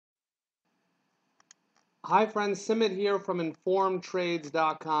Hi friends, Simit here from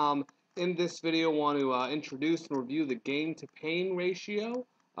informedtrades.com. In this video, I want to introduce and review the gain to pain ratio,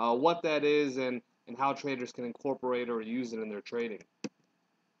 what that is, and how traders can incorporate or use it in their trading.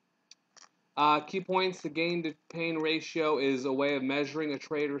 Key points: the gain to pain ratio is a way of measuring a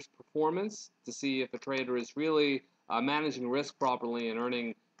trader's performance to see if a trader is really managing risk properly and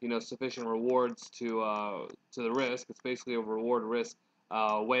earning sufficient rewards to the risk. It's basically a reward risk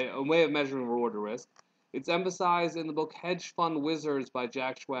a way of measuring reward to risk. It's emphasized in the book Hedge Fund Wizards by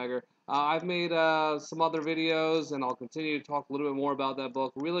Jack Schwager. I've made some other videos, and I'll continue to talk a little bit more about that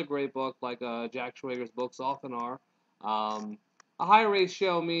book. Really great book, like Jack Schwager's books often are. A high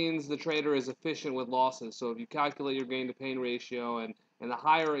ratio means the trader is efficient with losses. So if you calculate your gain to pain ratio and the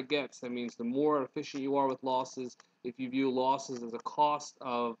higher it gets, that means the more efficient you are with losses. If you view losses as a cost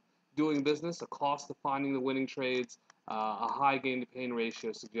of doing business, a cost of finding the winning trades, a high gain to pain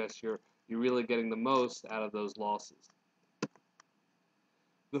ratio suggests you're really getting the most out of those losses.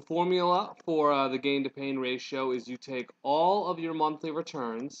 The formula for the gain to pain ratio is you take all of your monthly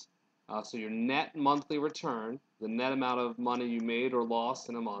returns, so your net monthly return, the net amount of money you made or lost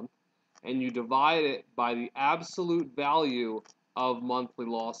in a month, and you divide it by the absolute value of monthly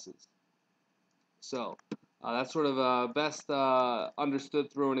losses. So that's sort of best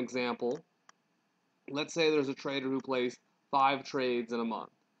understood through an example. Let's say there's a trader who placed 5 trades in a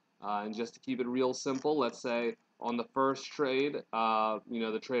month. And just to keep it real simple, let's say on the first trade,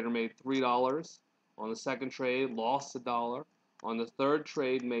 the trader made $3. On the second trade, lost $1. On the third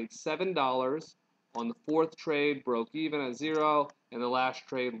trade, made $7. On the fourth trade, broke even at 0. And the last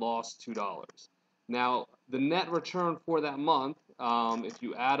trade lost $2. Now, the net return for that month, if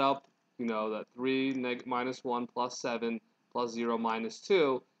you add up, that 3 minus 1 plus 7 plus 0 minus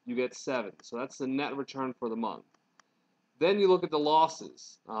 2, you get 7. So that's the net return for the month. Then you look at the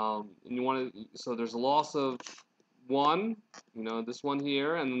losses, and so there's a loss of 1, this one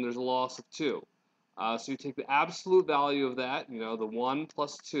here, and then there's a loss of 2. So you take the absolute value of that, the 1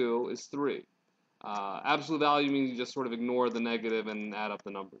 plus 2 is 3. Absolute value means you just sort of ignore the negative and add up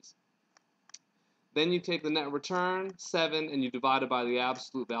the numbers. Then you take the net return, 7, and you divide it by the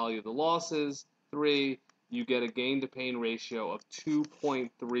absolute value of the losses, 3. You get a gain to pain ratio of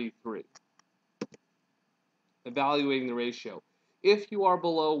 2.33. Evaluating the ratio. If you are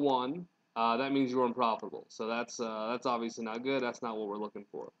below 1, that means you're unprofitable. So that's obviously not good. That's not what we're looking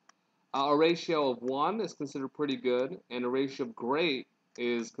for. A ratio of 1 is considered pretty good, and a ratio of great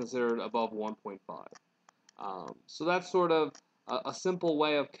is considered above 1.5. So that's sort of a simple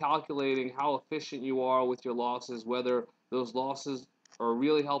way of calculating how efficient you are with your losses, whether those losses are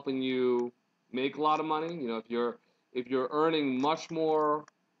really helping you make a lot of money. If you're earning much more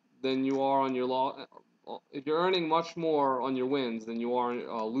than you are on your if you're earning much more on your wins than you are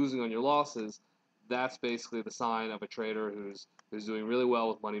losing on your losses, that's basically the sign of a trader who's doing really well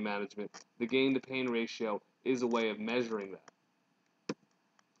with money management. The gain to pain ratio is a way of measuring that.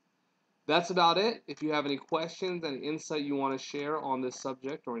 That's about it. If you have any questions, any insight you want to share on this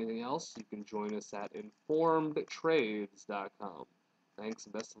subject or anything else, you can join us at informedtrades.com. Thanks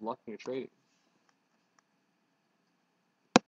and best of luck in your trading.